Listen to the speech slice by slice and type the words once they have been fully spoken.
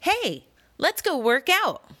Hey, let's go work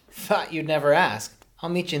out. Thought you'd never ask. I'll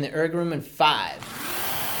meet you in the erg room in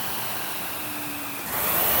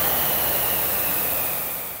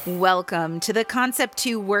 5. Welcome to the Concept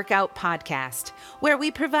 2 Workout Podcast, where we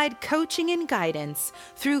provide coaching and guidance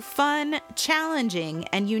through fun, challenging,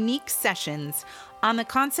 and unique sessions on the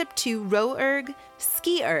Concept 2 Row-erg,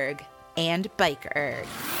 Ski-erg, and BikeErg.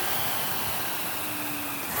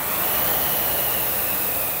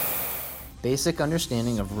 Basic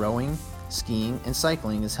understanding of rowing, skiing, and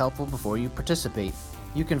cycling is helpful before you participate.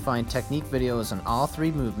 You can find technique videos on all 3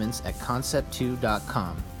 movements at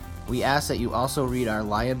concept2.com. We ask that you also read our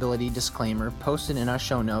liability disclaimer posted in our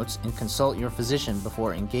show notes and consult your physician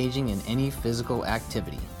before engaging in any physical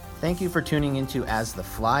activity. Thank you for tuning into As the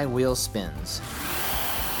Flywheel Spins.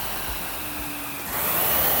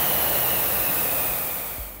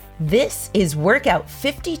 This is Workout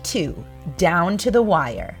 52, Down to the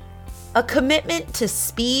Wire. A commitment to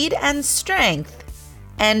speed and strength,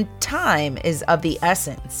 and time is of the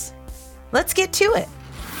essence. Let's get to it.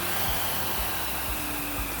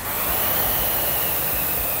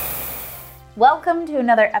 Welcome to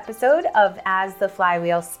another episode of As the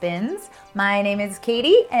Flywheel Spins. My name is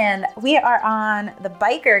Katie, and we are on the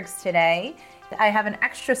BikeErgs today. I have an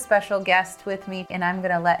extra special guest with me, and I'm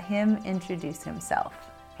going to let him introduce himself.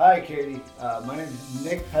 Hi, Katie. My name is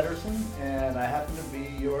Nick Pedersen, and I happen to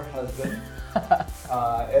be your husband.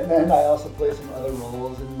 And then I also play some other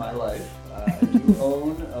roles in my life. I do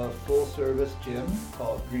own a full-service gym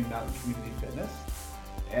called Green Mountain Community Fitness.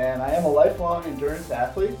 And I am a lifelong endurance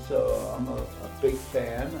athlete, so I'm a big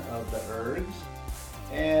fan of the ergs.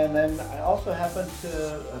 And then I also happen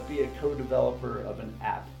to be a co-developer of an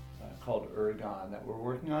app called Ergon that we're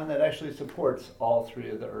working on that actually supports all 3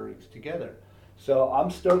 of the ergs together. So I'm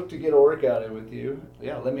stoked to get a workout in with you.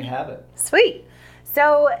 Yeah, let me have it. Sweet.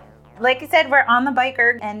 So, like I said, we're on the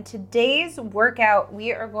BikeErg, and today's workout,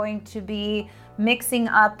 we are going to be mixing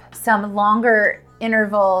up some longer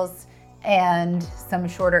intervals and some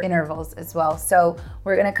shorter intervals as well. So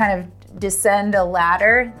we're going to kind of descend a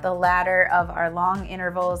ladder. The ladder of our long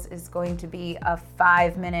intervals is going to be a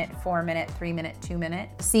 5-minute, 4-minute, 3-minute, 2-minute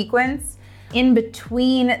sequence. In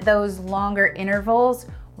between those longer intervals,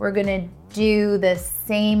 we're going to do the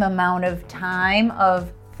same amount of time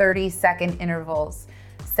of 30-second intervals.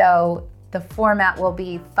 So the format will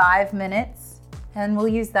be 5 minutes, and we'll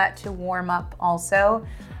use that to warm up also.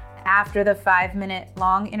 After the 5-minute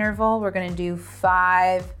long interval, we're going to do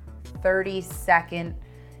 5 30-second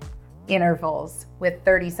intervals with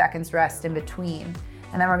 30 seconds rest in between.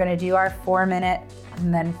 And then we're going to do our 4-minute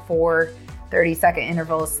and then 4 30-second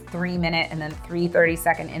intervals, 3-minute and then 3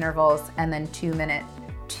 30-second intervals, and then 2-minute,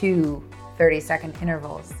 2 30-second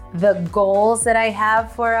intervals. The goals that I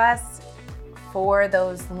have for us for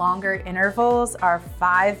those longer intervals are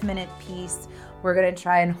 5-minute piece. We're going to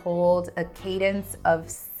try and hold a cadence of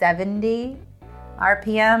 70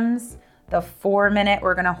 RPMs. The 4-minute,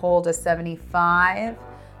 we're going to hold a 75.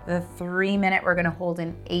 The 3-minute, we're going to hold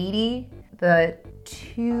an 80. The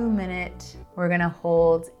 2-minute, we're going to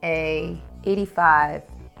hold a 85.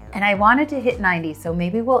 And I wanted to hit 90, so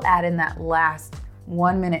maybe we'll add in that last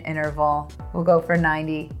 1-minute interval. We'll go for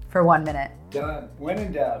 90 for 1 minute. Done. When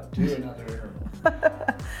in doubt, do another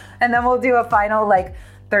interval. And then we'll do a final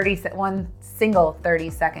one single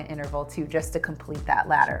 30-second interval too, just to complete that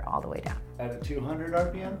ladder all the way down. At a 200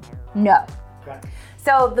 RPM? No. Okay.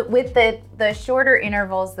 So with the shorter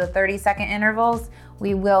intervals, the 30-second intervals,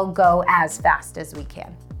 we will go as fast as we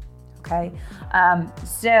can. Okay.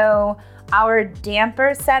 So our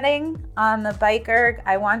damper setting on the BikeErg,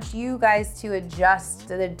 I want you guys to adjust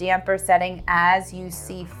the damper setting as you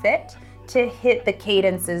see fit to hit the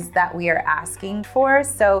cadences that we are asking for.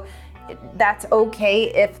 So that's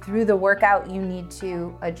okay if through the workout you need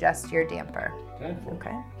to adjust your damper.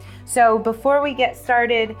 Okay. So before we get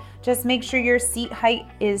started, just make sure your seat height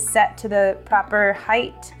is set to the proper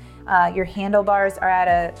height. Your handlebars are at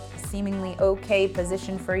a seemingly okay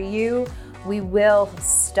position for you. We will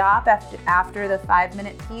stop after the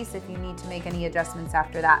 5-minute piece. If you need to make any adjustments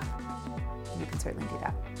after that, you can certainly do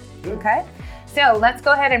that. Good. Okay. So let's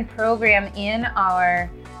go ahead and program in our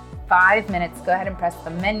 5 minutes. Go ahead and press the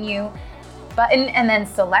menu button and then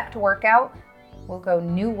select workout. We'll go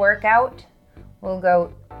new workout. We'll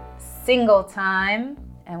go single time,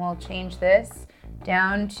 and we'll change this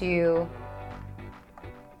down to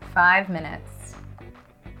 5 minutes.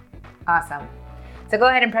 Awesome. So go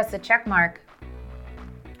ahead and press the check mark.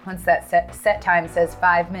 Once that set time says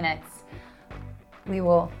 5 minutes, we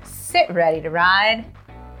will sit ready to ride.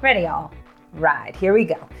 Ready, all. Ride. Here we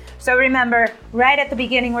go. So remember, right at the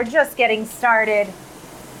beginning, we're just getting started.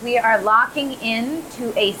 We are locking in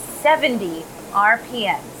to a 70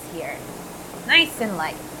 RPMs here. Nice and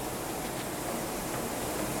light.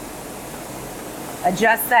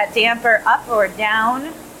 Adjust that damper up or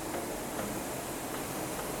down.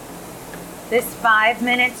 This 5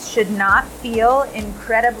 minutes should not feel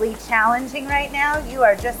incredibly challenging right now. You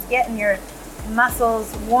are just getting your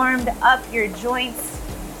muscles warmed up, your joints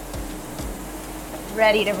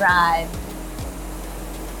ready to ride.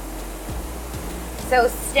 So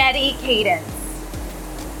steady cadence.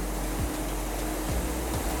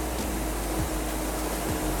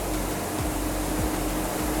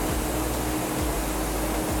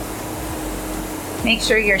 Make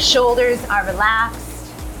sure your shoulders are relaxed.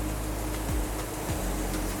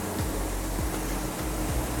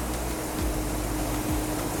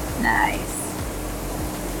 Nice.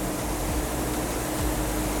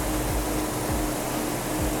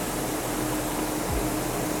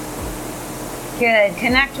 Good.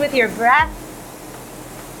 Connect with your breath.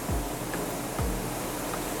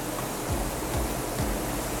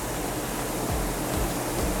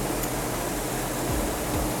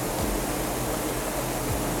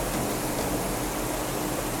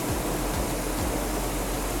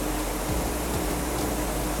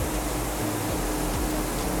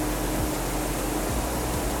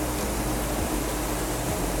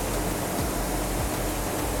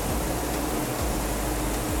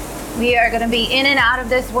 We are going to be in and out of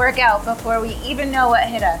this workout before we even know what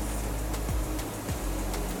hit us.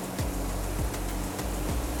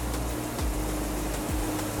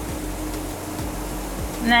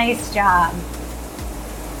 Nice job.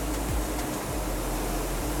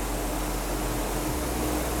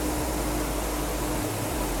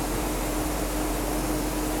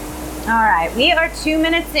 All right, we are 2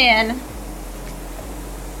 minutes in.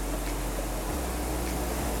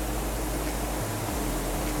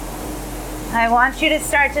 I want you to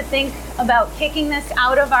start to think about kicking this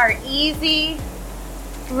out of our easy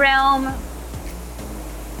realm.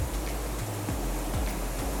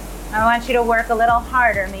 I want you to work a little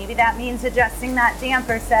harder. Maybe that means adjusting that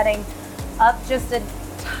damper setting up just a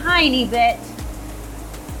tiny bit.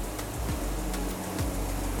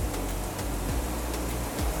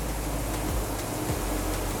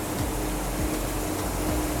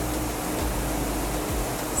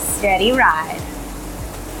 Steady ride.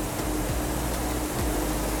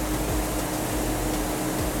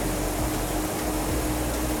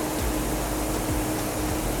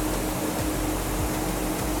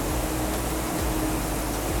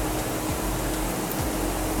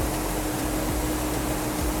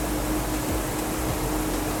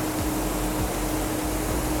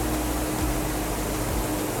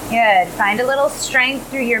 Good. Find a little strength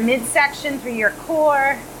through your midsection, through your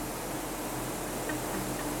core.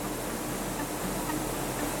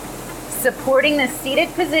 Supporting the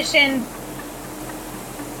seated position.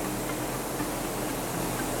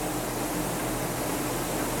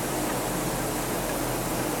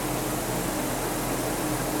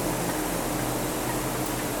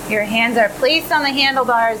 Your hands are placed on the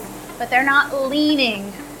handlebars, but they're not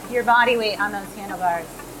leaning your body weight on those handlebars.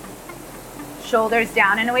 Shoulders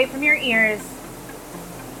down and away from your ears.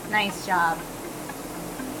 Nice job.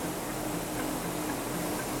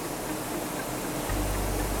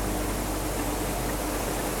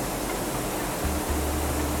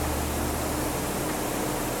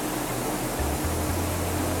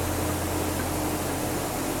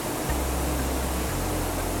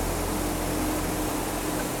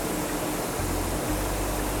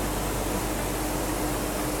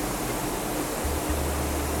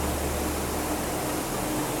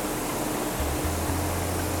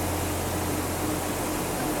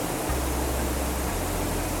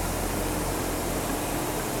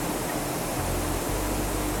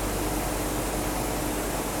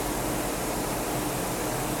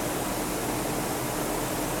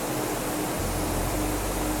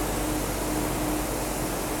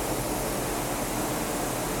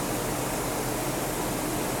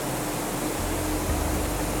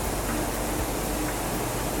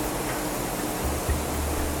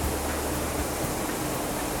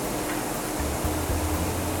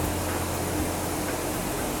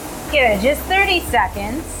 Good, just 30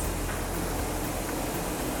 seconds.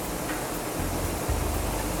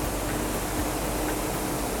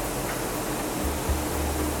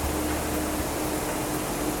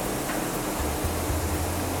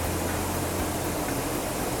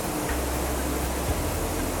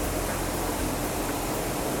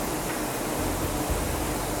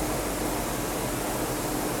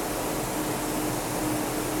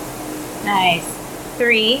 Nice.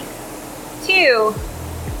 3, 2,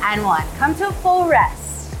 and 1. Come to a full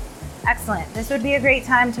rest. Excellent. This would be a great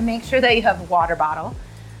time to make sure that you have a water bottle.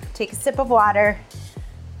 Take a sip of water.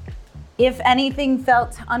 If anything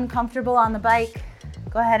felt uncomfortable on the bike,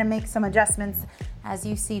 go ahead and make some adjustments as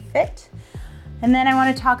you see fit. And then I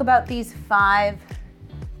want to talk about these 5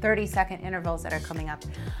 30-second intervals that are coming up.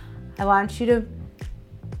 I want you to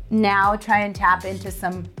now try and tap into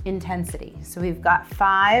some intensity. So we've got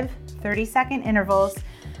 5 30-second intervals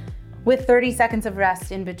with 30 seconds of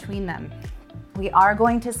rest in between them. We are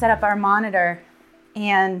going to set up our monitor,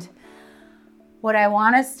 and what I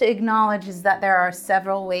want us to acknowledge is that there are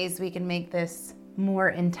several ways we can make this more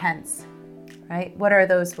intense, right? What are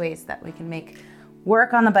those ways that we can make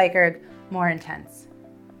work on the BikeErg more intense?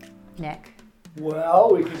 Nick?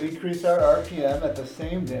 Well, we can decrease our RPM at the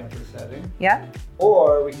same damper setting. Yeah?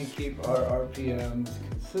 Or we can keep our RPMs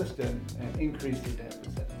consistent and increase the damper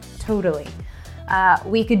setting. Totally.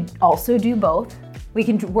 We could also do both. We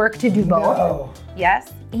can work to do both. No.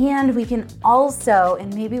 Yes. And we can also,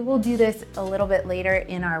 and maybe we'll do this a little bit later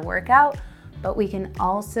in our workout, but we can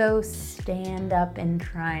also stand up and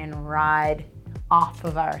try and ride off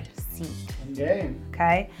of our seat. Okay.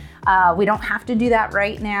 Okay. We don't have to do that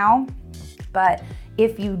right now, but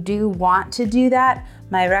if you do want to do that,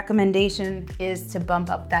 my recommendation is to bump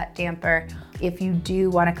up that damper. If you do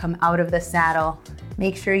want to come out of the saddle,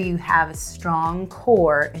 make sure you have a strong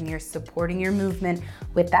core and you're supporting your movement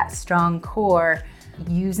with that strong core.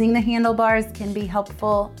 Using the handlebars can be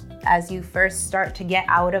helpful as you first start to get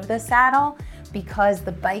out of the saddle, because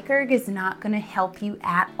the BikeErg is not going to help you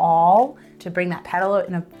at all to bring that pedal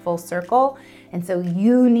in a full circle. And so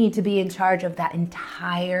you need to be in charge of that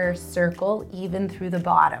entire circle, even through the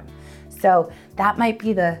bottom. So that might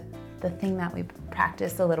be the thing that we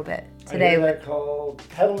practice a little bit today. I hear that called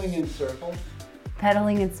pedaling in circles.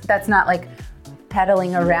 Pedaling, that's not like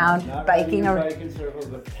pedaling around, Not biking around. Bike in circles,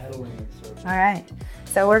 but pedaling in circles. All right,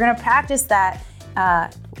 so we're gonna practice that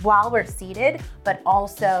while we're seated, but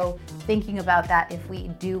also thinking about that if we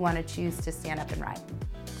do wanna choose to stand up and ride.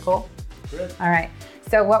 Cool? Good. All right,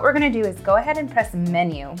 so what we're gonna do is go ahead and press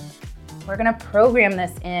menu. We're gonna program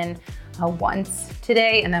this in once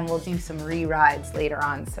today, and then we'll do some re-rides later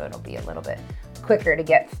on, so it'll be a little bit quicker to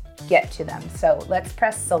get to them. So let's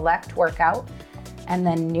press select workout, and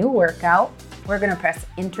then new workout. We're gonna press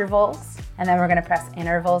intervals, and then we're gonna press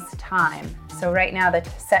intervals time. So right now the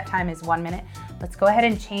set time is 1 minute. Let's go ahead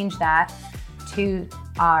and change that to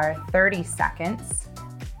our 30 seconds.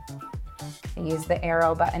 Use the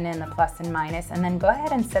arrow button and the plus and minus, and then go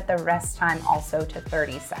ahead and set the rest time also to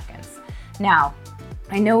 30 seconds. Now,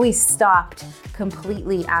 I know we stopped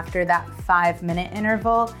completely after that 5-minute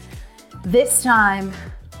interval. This time,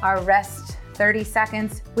 our rest 30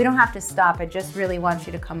 seconds, we don't have to stop. I just really want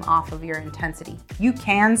you to come off of your intensity. You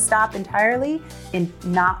can stop entirely and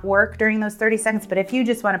not work during those 30 seconds, but if you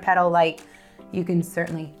just want to pedal light, you can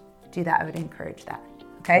certainly do that. I would encourage that.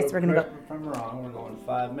 Okay, so we're gonna go. If I'm wrong, we're going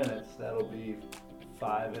 5 minutes. That'll be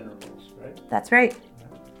 5 intervals, right? That's right.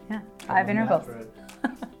 Yeah, 5 intervals. Right.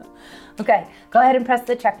 Okay, go ahead and press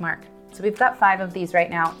the check mark. So we've got 5 of these right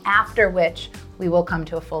now, after which we will come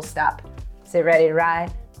to a full stop. So ready to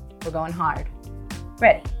ride? We're going hard.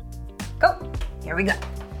 Ready, go. Here we go.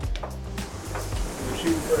 You're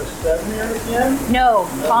shooting for a 70 RPM? No,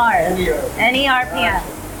 hard. Any RPM. Any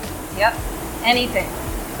RPM. Yep, anything.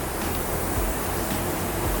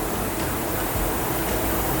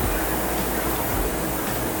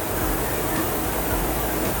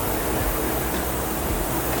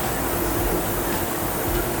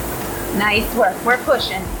 Nice work, we're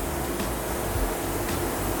pushing.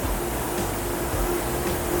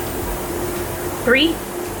 Three,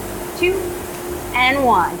 2, and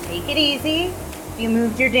 1. Take it easy. If you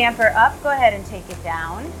moved your damper up, go ahead and take it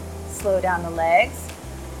down. Slow down the legs.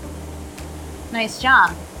 Nice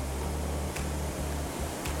job.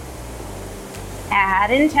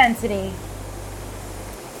 Add intensity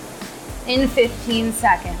in 15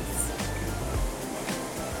 seconds.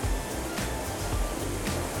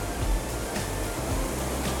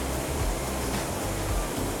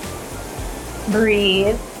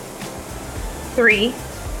 Breathe. 3,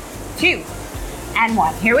 2, and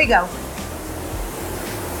 1. Here we go.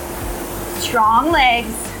 Strong legs.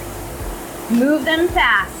 Move them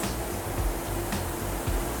fast.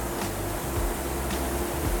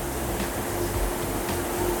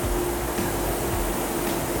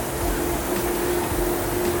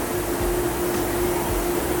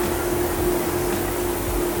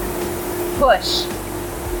 Push.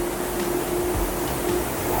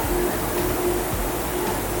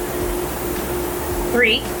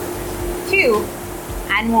 Three, 2,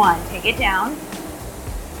 and 1. Take it down.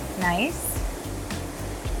 Nice.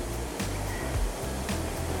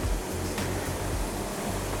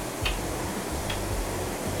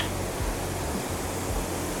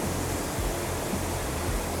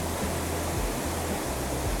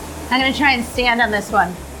 I'm gonna try and stand on this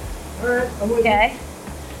one. All right, I'm with Okay,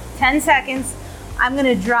 10 seconds. I'm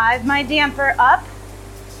gonna drive my damper up.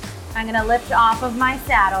 I'm gonna lift off of my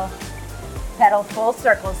saddle. Pedal full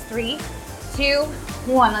circles. 3, 2,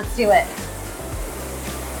 1, let's do it.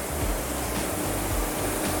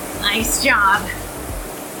 Nice job.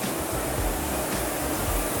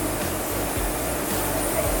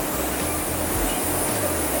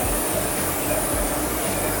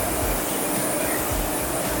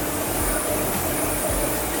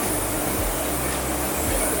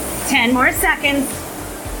 Ten more seconds.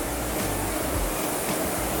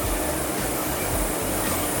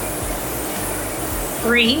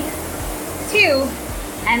 Three, 2,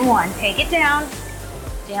 and 1. Take it down.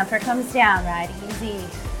 Damper comes down, ride easy.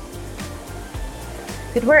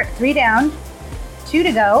 Good work. 3 down, 2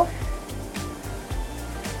 to go.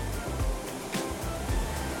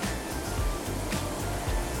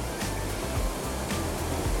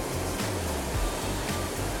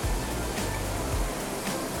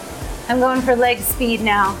 I'm going for leg speed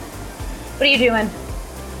now. What are you doing?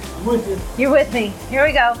 I'm with you. You're with me. Here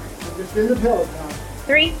we go. I'm just in the pillow now.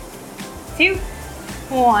 3, 2,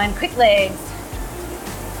 1. Quick legs.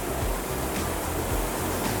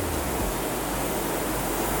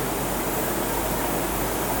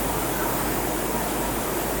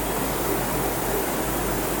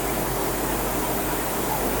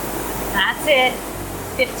 That's it.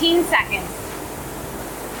 15 seconds.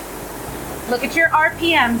 Look at your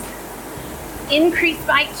RPMs. Increase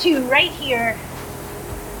by 2 right here.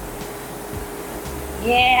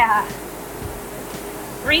 Yeah.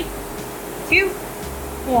 3, 2,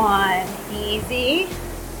 1. Easy.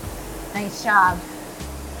 Nice job.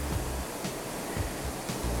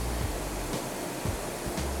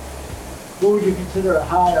 What would you consider a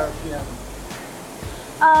high RPM?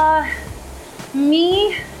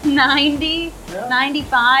 Me, 90, Yeah.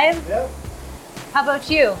 95. Yep, How about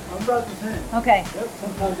you? I'm about the same. Okay, Yep,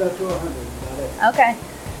 sometimes up to 100. About it. okay.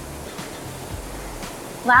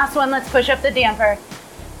 Last one, let's push up the damper.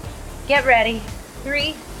 Get ready.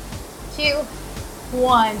 3, 2,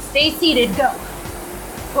 1. Stay seated, go.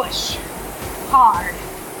 Push. Hard.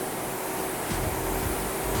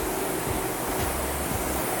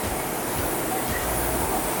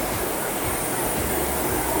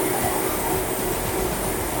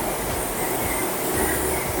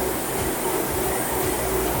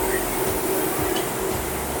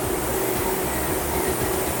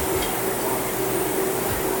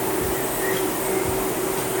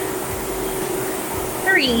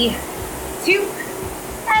 Three, 2,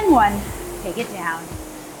 and 1. Take it down.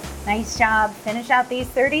 Nice job. Finish out these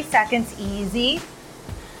 30 seconds easy.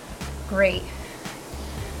 Great.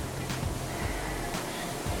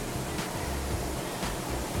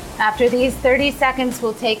 After these 30 seconds,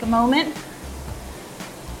 we'll take a moment.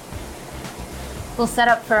 We'll set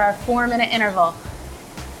up for our 4-minute interval.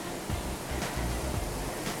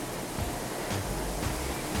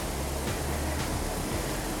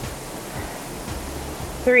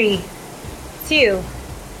 Three, 2,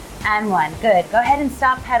 and 1. Good. Go ahead and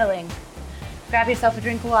stop pedaling. Grab yourself a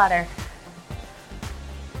drink of water.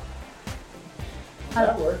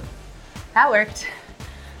 That worked. That worked.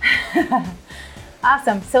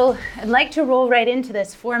 Awesome. So I'd like to roll right into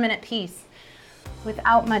this 4-minute piece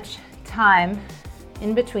without much time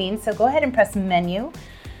in between. So go ahead and press menu,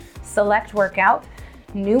 select workout,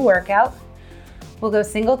 new workout. We'll go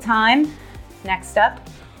single time. Next up,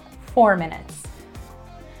 4 minutes.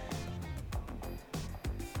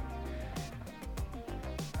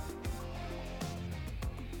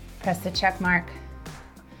 Press the check mark.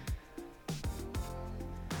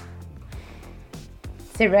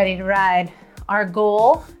 Sit ready to ride. Our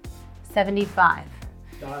goal, 75.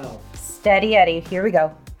 Dial. Steady Eddie, here we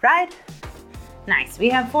go. Ride. Nice, we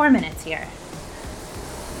have 4 minutes here.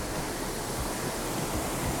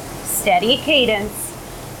 Steady cadence.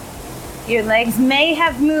 Your legs may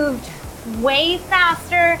have moved way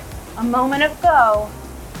faster a moment ago,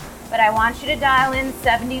 but I want you to dial in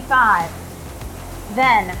 75.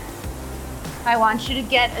 Then, I want you to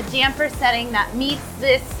get a damper setting that meets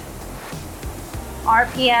this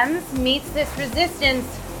RPMs, meets this resistance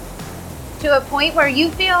to a point where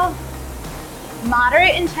you feel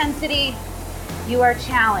moderate intensity, you are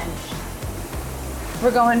challenged.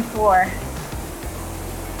 We're going for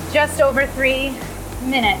just over 3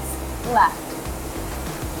 minutes left.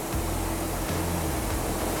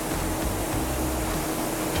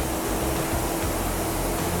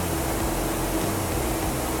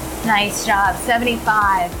 Nice job,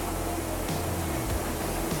 75.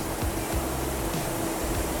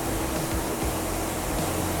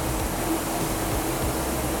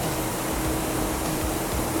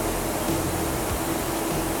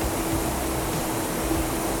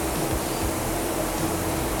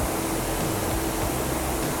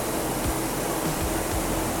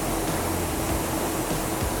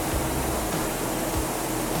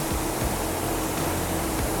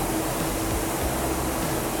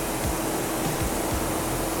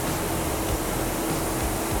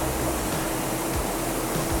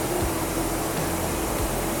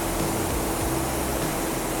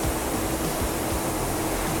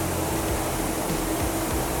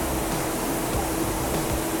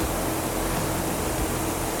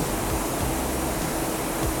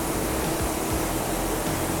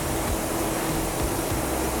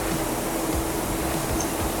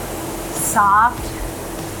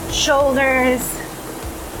 Soft shoulders,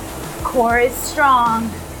 core is strong.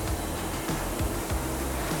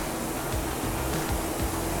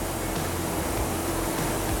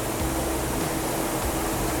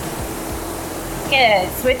 Good,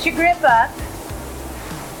 switch your grip up.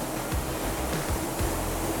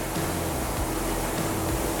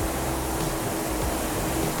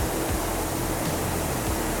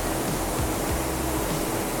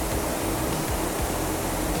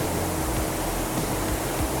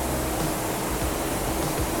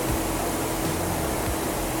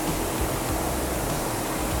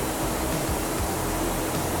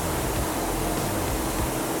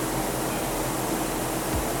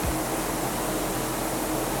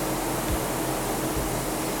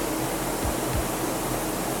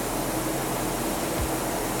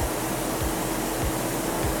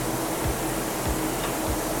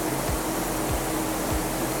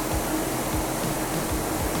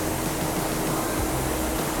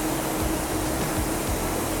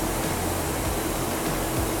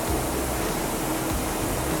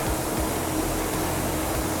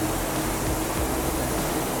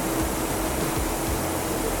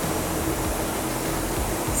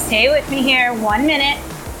 Stay with me here, 1 minute,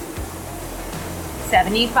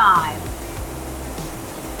 75.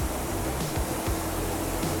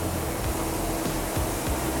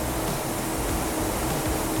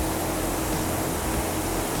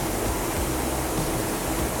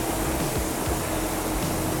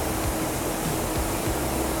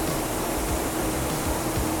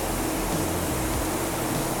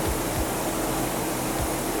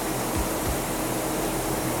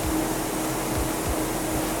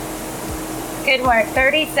 Good work,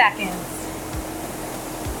 30 seconds.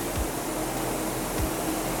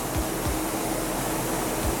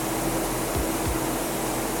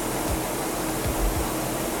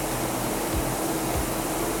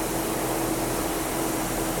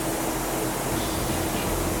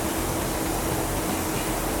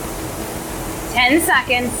 Ten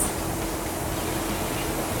seconds.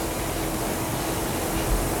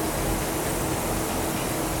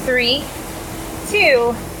 Three,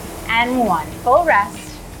 two, and one. Full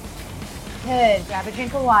rest. Good, grab a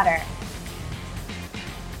drink of water.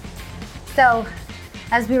 So,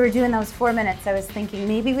 as we were doing those 4 minutes, I was thinking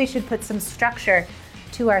maybe we should put some structure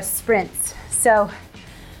to our sprints. So,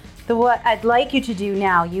 what I'd like you to do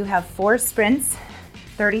now, you have 4 sprints,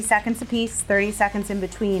 30 seconds apiece, 30 seconds in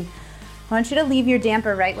between. I want you to leave your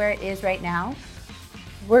damper right where it is right now.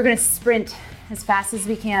 We're gonna sprint as fast as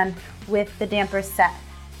we can with the damper set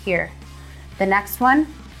here. The next one,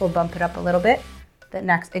 we'll bump it up a little bit. The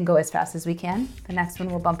next, and go as fast as we can. The next one,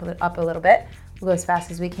 we'll bump it up a little bit. We'll go as fast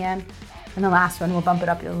as we can. And the last one, we'll bump it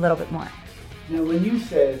up a little bit more. Now, when you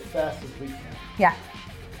say as fast as we can, Yeah.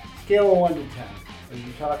 scale of 1 to 10, are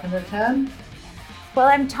you talking a 10? Well,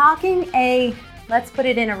 I'm talking let's put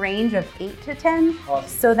it in a range of 8 to 10, Awesome.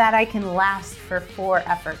 so that I can last for 4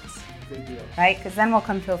 efforts, Good deal. right? Because then we'll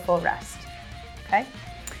come to a full rest, okay?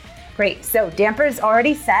 Great, so damper is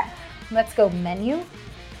already set. Let's go menu.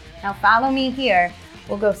 Now follow me here.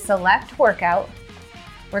 We'll go select workout.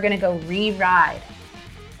 We're gonna go re-ride.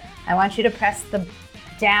 I want you to press the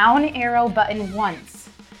down arrow button once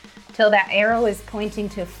till that arrow is pointing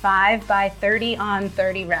to 5 by 30 on,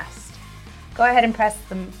 30 rest. Go ahead and press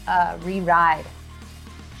the re-ride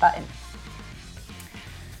button.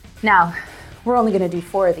 Now, we're only gonna do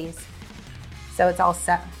 4 of these, so it's all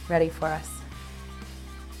set, ready for us.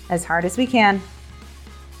 As hard as we can.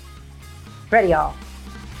 Ready, y'all.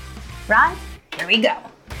 Ride, here we go.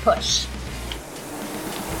 Push.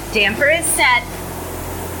 Damper is set.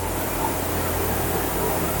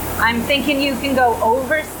 I'm thinking you can go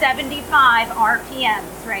over 75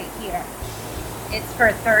 RPMs right here. It's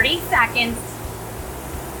for 30 seconds.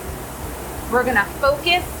 We're gonna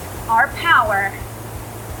focus our power.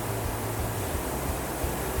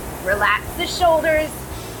 Relax the shoulders,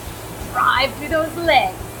 drive through those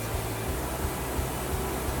legs.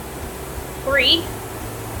 3,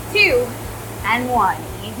 2, and 1.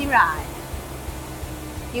 Easy ride.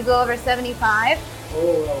 You go over 75?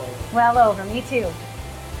 Oh, Well over, me too.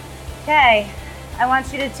 Okay, I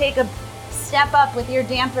want you to take a step up with your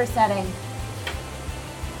damper setting.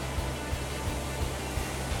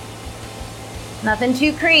 Nothing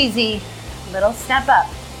too crazy, little step up.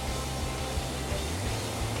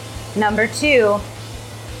 Number 2.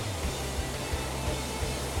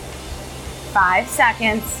 5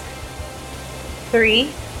 seconds. 3,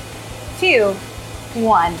 2,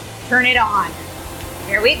 1. Turn it on.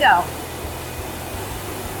 Here we go.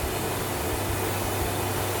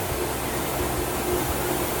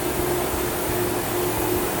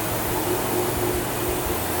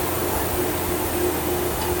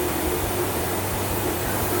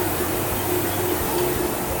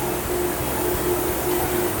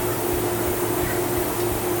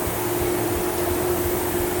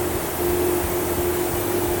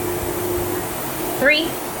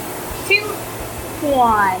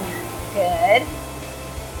 1. Good.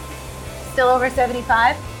 Still over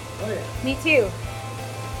 75? Oh yeah. Me too.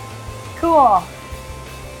 Cool.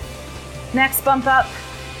 Next bump up.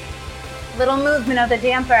 Little movement of the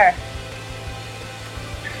damper.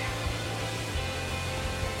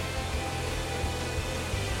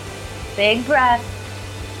 Big breath.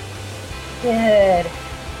 Good.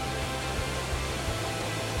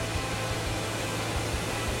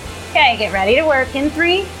 Okay, get ready to work in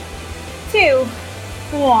 3, 2,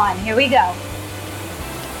 1. Here we go.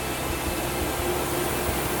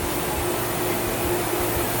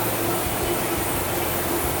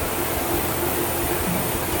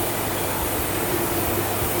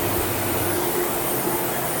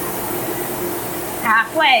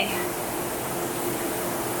 Halfway.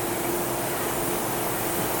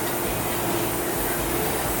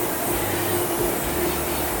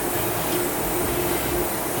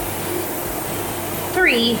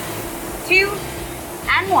 Three, 2,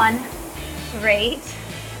 and 1. Great.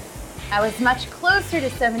 I was much closer to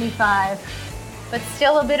 75, but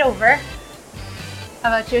still a bit over. How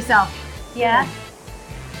about yourself? Yeah?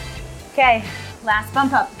 Okay, last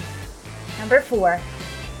bump up. Number 4.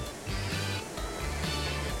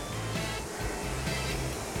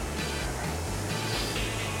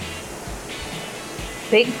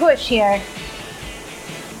 Big push here.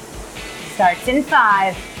 Starts in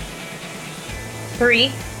 5,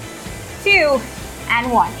 3, 2,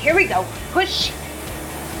 and 1. Here we go. Push,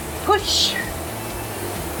 push.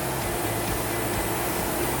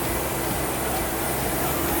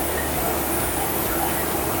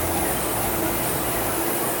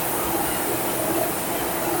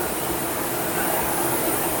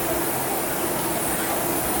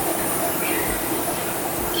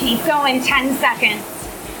 Keep going, 10 seconds.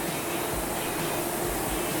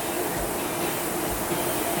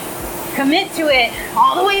 Commit to it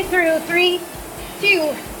all the way through. 3,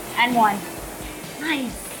 2, and 1.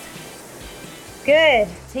 Nice. Good.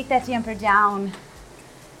 Take that damper down.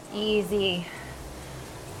 Easy.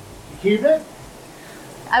 Keep it?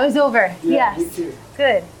 I was over. Yeah, yes. me too.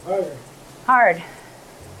 Good. Harder. Hard.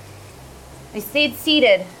 I stayed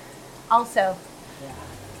seated also. Yeah.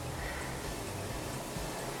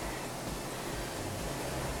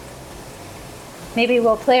 Maybe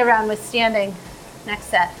we'll play around with standing next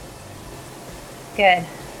set. Good.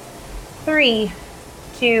 3,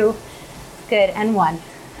 2, good, and 1.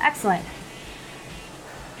 Excellent.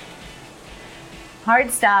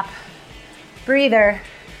 Hard stop. Breather.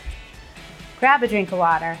 Grab a drink of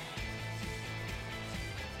water.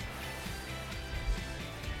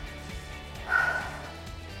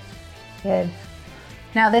 Good.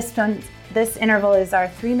 Now this interval is our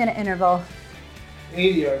 3-minute interval.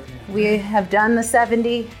 80 yards. We have done the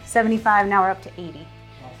 70, 75, now we're up to 80. Awesome.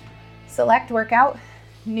 Select workout,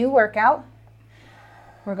 new workout.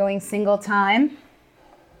 We're going single time,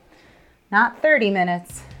 not 30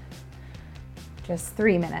 minutes, just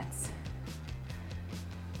 3 minutes.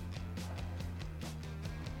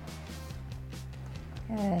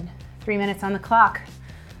 Good. 3 minutes on the clock.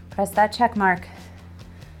 Press that check mark.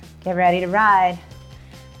 Get ready to ride.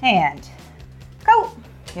 And go.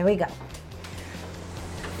 Here we go.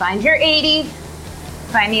 Find your 80.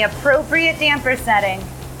 Find the appropriate damper setting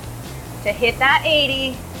to hit that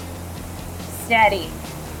 80. Steady.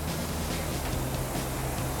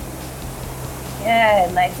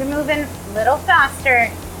 Good. Legs are moving a little faster.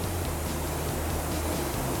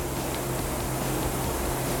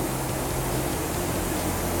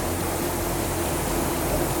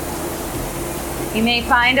 You may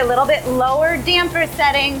find a little bit lower damper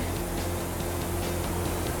setting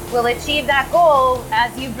will achieve that goal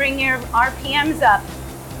as you bring your RPMs up.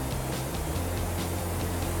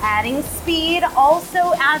 Adding speed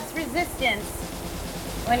also adds resistance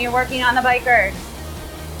when you're working on the BikeErg.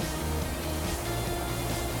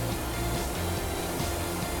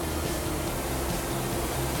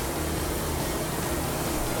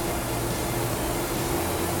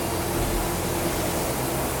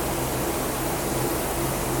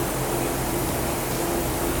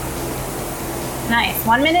 Nice.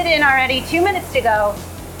 1 minute in already, 2 minutes to go.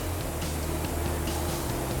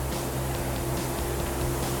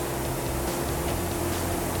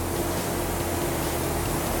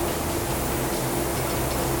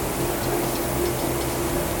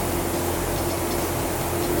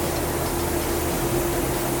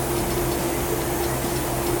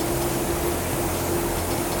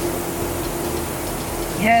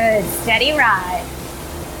 Good, steady ride.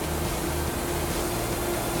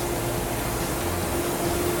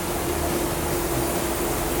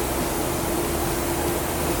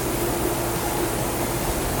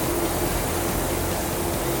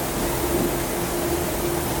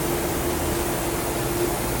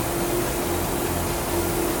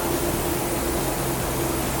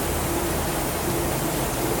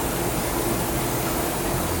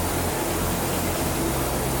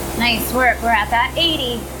 Nice work, we're at that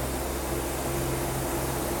 80.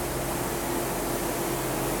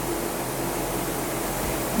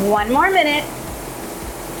 One more minute.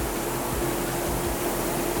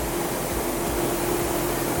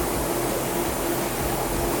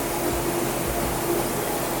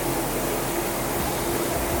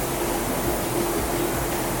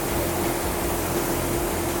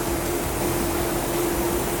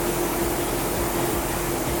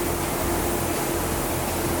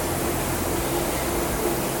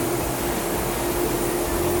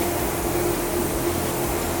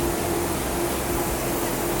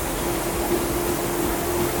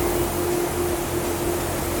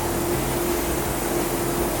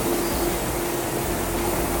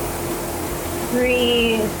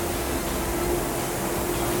 Breathe.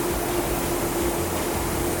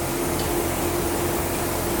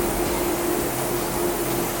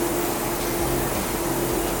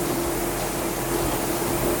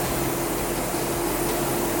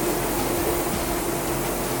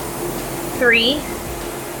 Three,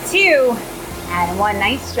 two, and one.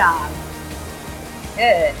 Nice job.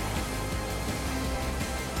 Good.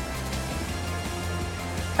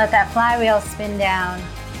 Let that flywheel spin down.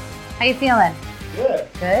 How you feeling? Good.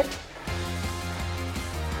 Good?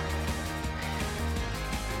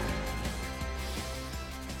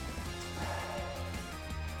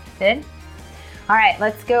 Good? All right,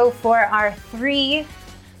 let's go for our 3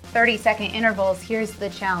 30-second intervals. Here's the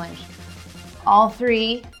challenge. All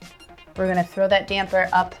 3, we're gonna throw that damper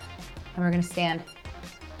up and we're gonna stand.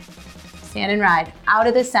 Stand and ride. Out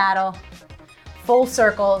of the saddle, full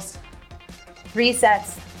circles, 3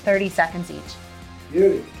 sets, 30 seconds each.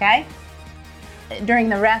 Beauty. Okay? During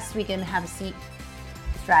the rest, we can have a seat,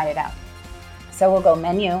 just ride it out. So we'll go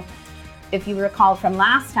menu. If you recall from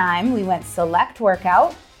last time, we went select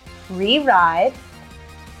workout, re-ride.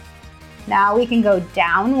 Now we can go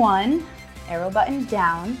down 1, arrow button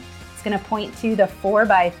down. It's gonna point to the 4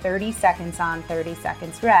 by 30 seconds on, 30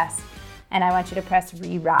 seconds rest. And I want you to press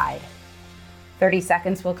re-ride. 30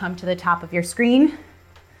 seconds will come to the top of your screen.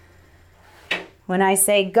 When I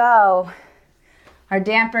say go, our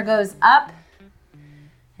damper goes up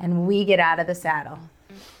and we get out of the saddle.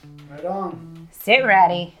 Right on. Sit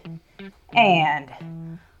ready and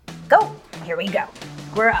go. Here we go.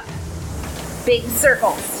 We're up. Big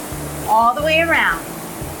circles all the way around.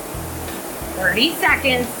 30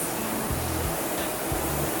 seconds.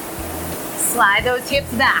 Slide those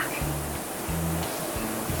hips back.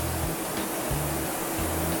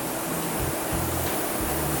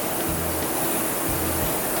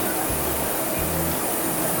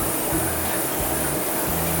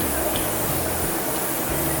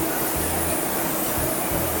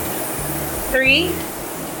 Three,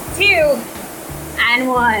 2, and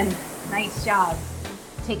 1. Nice job.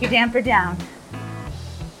 Take your damper down.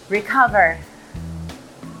 Recover.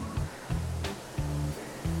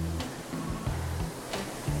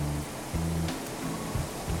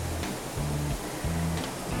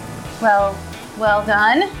 Well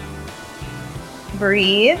done.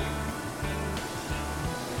 Breathe.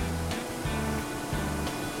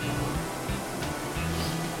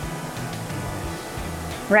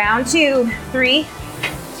 Round 2, 3,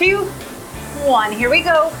 2, 1. Here we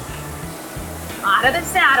go. Out of the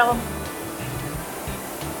saddle.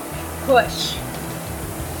 Push.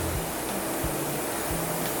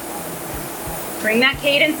 Bring that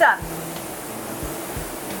cadence up.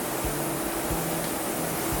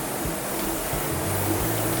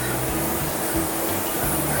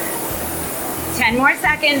 Ten more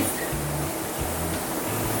seconds.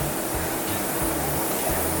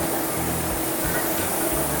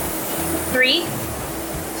 Three,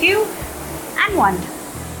 2, and 1.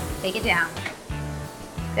 Take it down.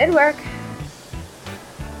 Good work.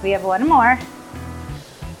 We have one more.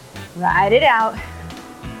 Ride it out.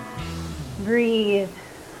 Breathe.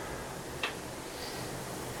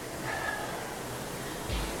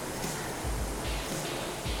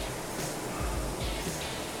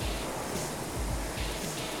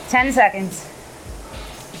 Ten seconds.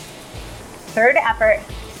 Third effort.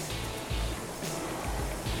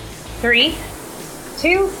 3,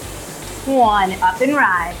 2, 1. Up and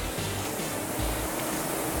ride.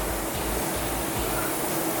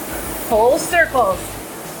 Full circles.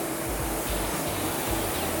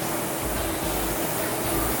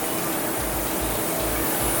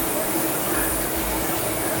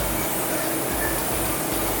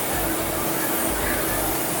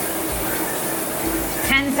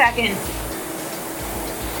 Seconds.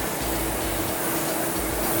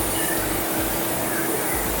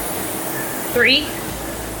 3,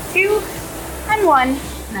 2, and 1.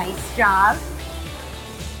 Nice job.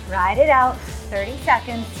 Ride it out. 30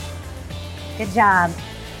 seconds. Good job.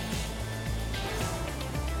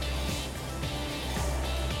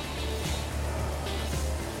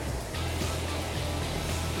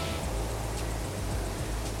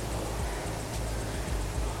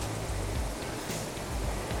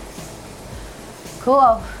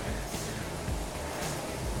 Cool.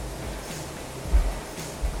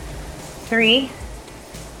 3,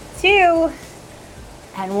 2,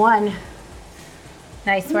 and 1.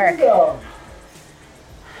 Nice work.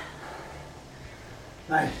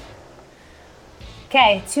 Nice.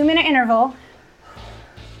 Okay, 2-minute interval.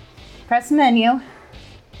 Press menu.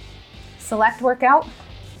 Select workout.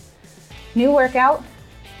 New workout.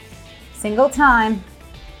 Single time.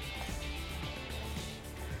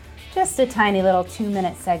 Just a tiny little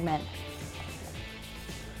 2-minute segment.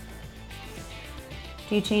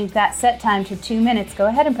 If you change that set time to 2 minutes, go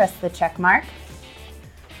ahead and press the check mark.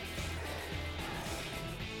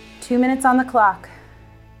 2 minutes on the clock.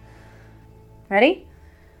 Ready?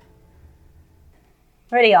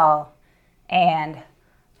 Ready all. And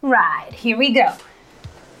ride. Here we go.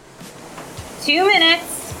 2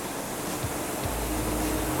 minutes.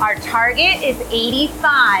 Our target is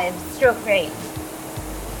 85 stroke rate.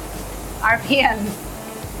 RPM,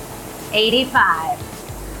 85.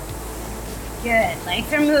 Good,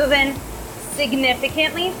 legs are moving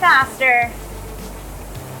significantly faster.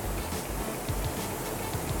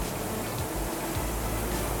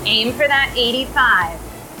 Aim for that 85.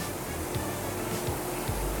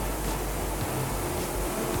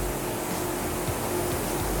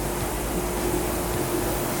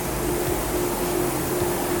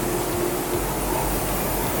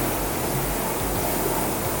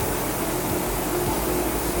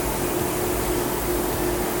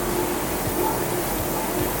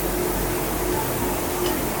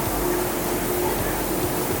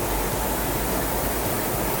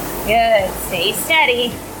 Good, stay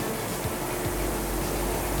steady.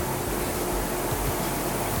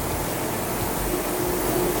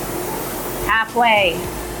 Halfway.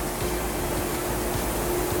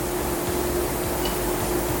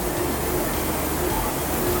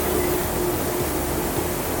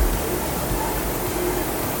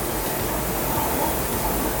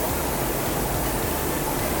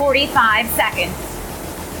 "45 seconds.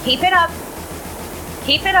 Keep it up.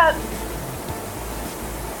 Keep it up.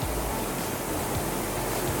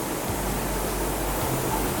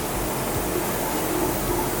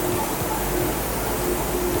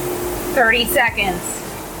 "30 seconds.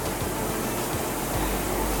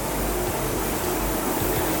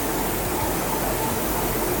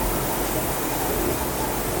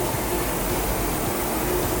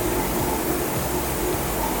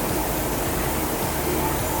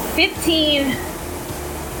 "15.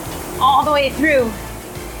 All the way through.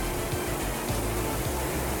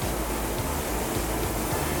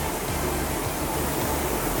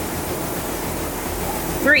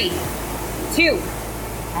 "3, 2,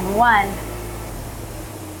 and 1.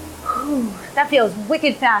 Whew, that feels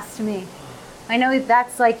wicked fast to me. I know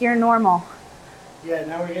that's like your normal. Yeah,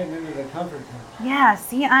 now we're getting into the comfort zone. Yeah,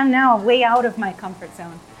 see, I'm now way out of my comfort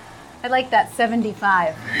zone. I like that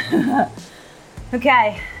 75.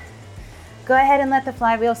 Okay, go ahead and let the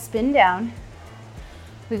flywheel spin down.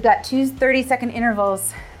 We've got 2 30-second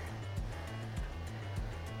intervals.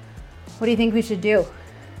 What do you think we should do?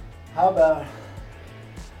 How about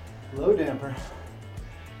low damper,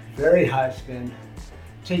 very high spin,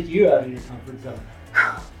 take you out of your comfort zone.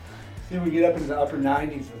 See if we get up into the upper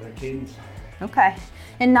 90s with our cadence. Okay,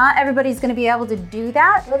 and not everybody's gonna be able to do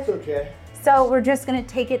that. That's okay. So we're just gonna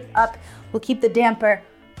take it up. We'll keep the damper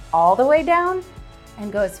all the way down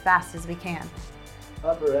and go as fast as we can.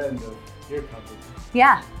 Upper end of your comfort zone.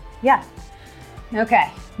 Yeah, yeah.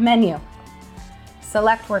 Okay, menu.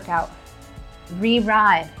 Select workout.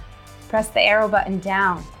 Re-ride. Press the arrow button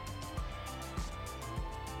down.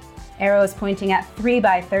 Arrow is pointing at 3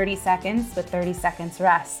 by 30 seconds with 30 seconds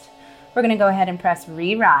rest. We're gonna go ahead and press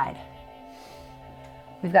re-ride.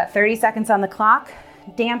 We've got 30 seconds on the clock.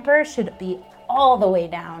 Damper should be all the way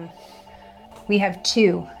down. We have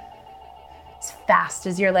 2. As fast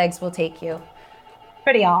as your legs will take you.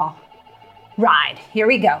 Ready all. Ride. Here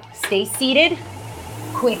we go. Stay seated.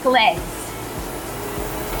 Quick legs.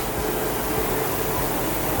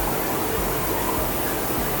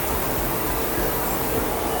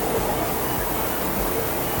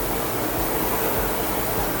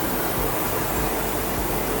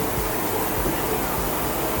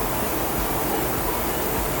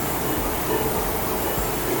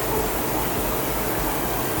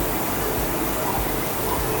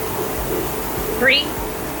 Three,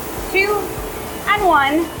 2, and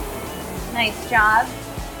 1. Nice job.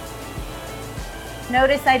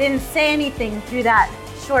 Notice I didn't say anything through that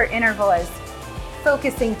short interval. I was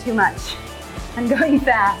focusing too much on going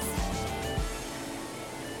fast.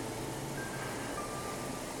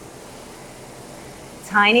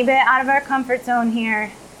 Tiny bit out of our comfort zone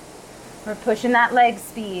here. We're pushing that leg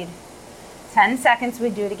speed. 10 seconds, we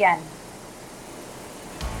do it again.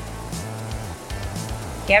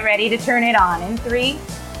 Get ready to turn it on in 3,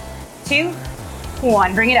 2,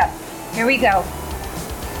 1. Bring it up. Here we go.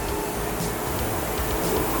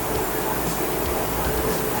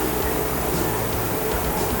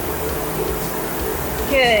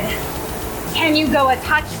 Good. Can you go a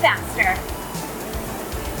touch faster?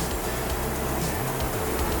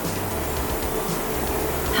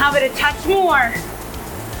 How about a touch more?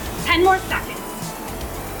 10 more seconds.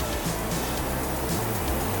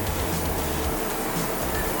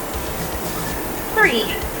 Three,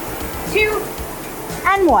 2,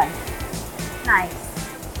 and 1. Nice.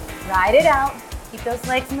 Ride it out. Keep those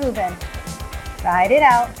legs moving. Ride it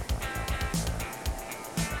out.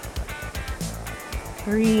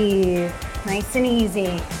 Breathe. Nice and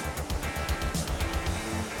easy.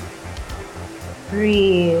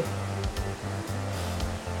 Breathe.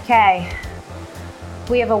 Okay.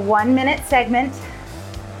 We have a 1-minute segment.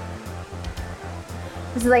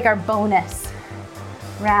 This is like our bonus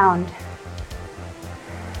round.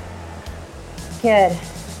 Good.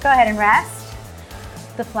 Go ahead and rest.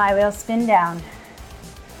 The flywheel spin down.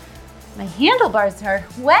 My handlebars are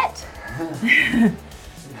wet.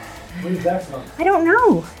 Where's that from? I don't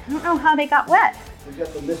know. I don't know how they got wet. We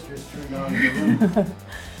got the misters turned on in the room.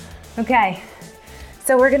 Okay.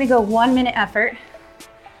 So we're gonna go 1-minute effort.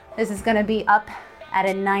 This is gonna be up at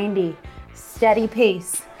a 90, steady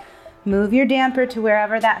pace. Move your damper to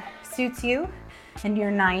wherever that suits you and your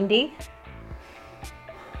 90.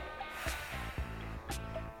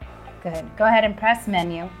 Good. Go ahead and press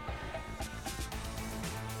menu.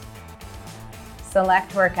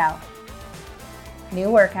 Select workout. New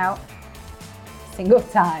workout. Single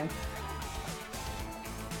time.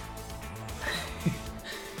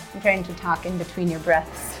 I'm trying to talk in between your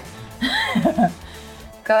breaths.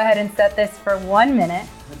 Go ahead and set this for 1 minute.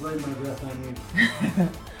 I blame my breath on you.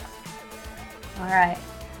 All right.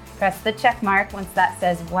 Press the check mark once that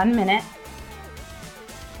says 1 minute.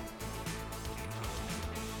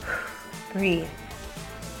 Breathe.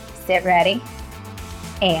 Sit ready.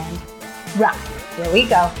 And rock. Here we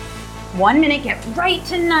go. 1 minute, get right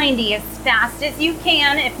to 90 as fast as you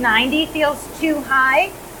can. If 90 feels too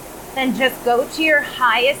high, then just go to your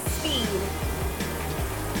highest speed.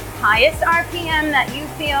 Highest RPM that you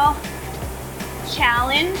feel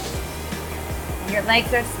challenged, and your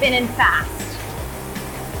legs are spinning fast.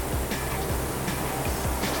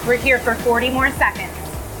 We're here for 40 more seconds.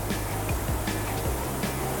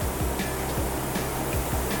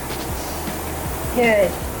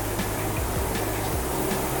 Good.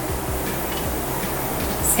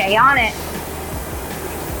 Stay on it.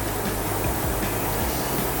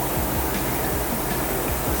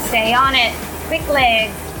 Stay on it. Quick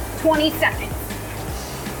legs. 20 seconds.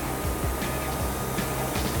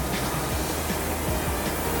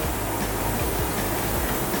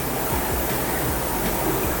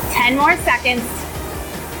 Ten more seconds.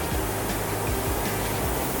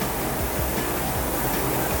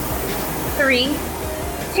 Three,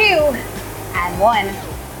 2, and 1.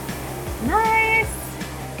 Nice.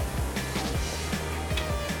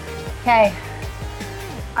 Okay.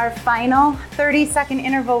 Our final 30-second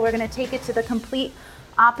interval, we're gonna take it to the complete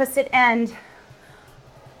opposite end.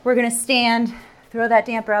 We're gonna stand, throw that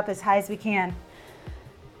damper up as high as we can,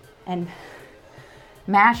 and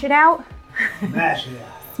mash it out. Mash it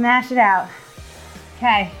out. Smash it out.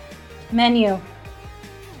 Okay, menu.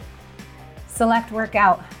 Select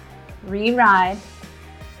workout. Re-ride.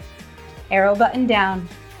 Arrow button down.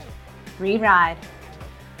 Re-ride.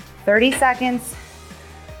 30 seconds.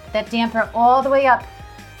 That damper all the way up.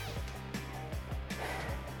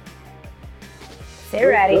 Stay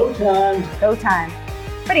ready. Go time. Go time.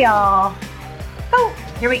 Ready, all. Go.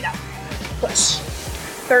 Here we go. Push.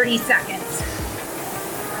 30 seconds.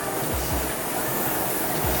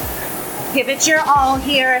 Give it your all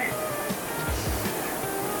here.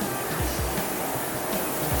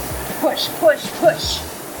 Push, push, push.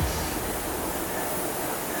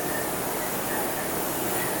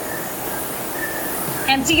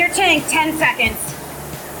 Empty your tank, 10 seconds.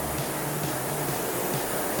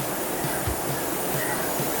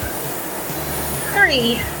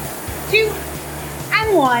 Three, 2,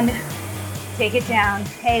 and 1. Take it down.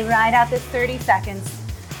 Hey, ride out this 30 seconds.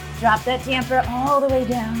 Drop that damper all the way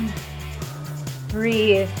down.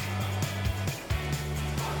 Breathe.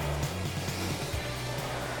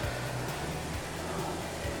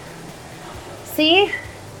 See?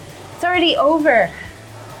 It's already over.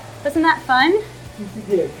 Wasn't that fun?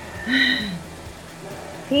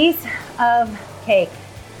 Piece of cake.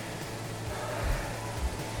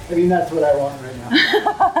 I mean, that's what I want right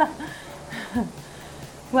now.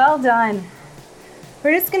 Well done.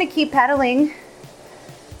 We're just gonna keep pedaling.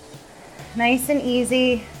 Nice and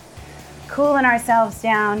easy, cooling ourselves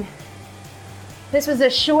down. This was a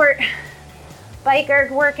short BikeErg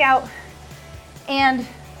workout, and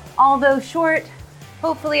although short,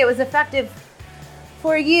 hopefully it was effective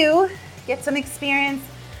for you. Get some experience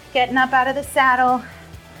getting up out of the saddle,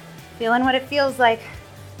 feeling what it feels like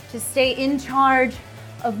to stay in charge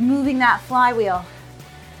of moving that flywheel,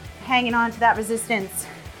 hanging on to that resistance.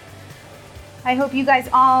 I hope you guys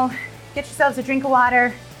all get yourselves a drink of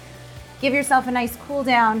water, give yourself a nice cool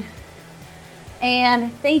down,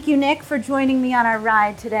 and thank you, Nick, for joining me on our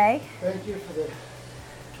ride today. Thank you for the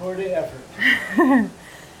Tour de effort.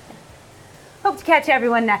 Hope to catch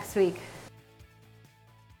everyone next week.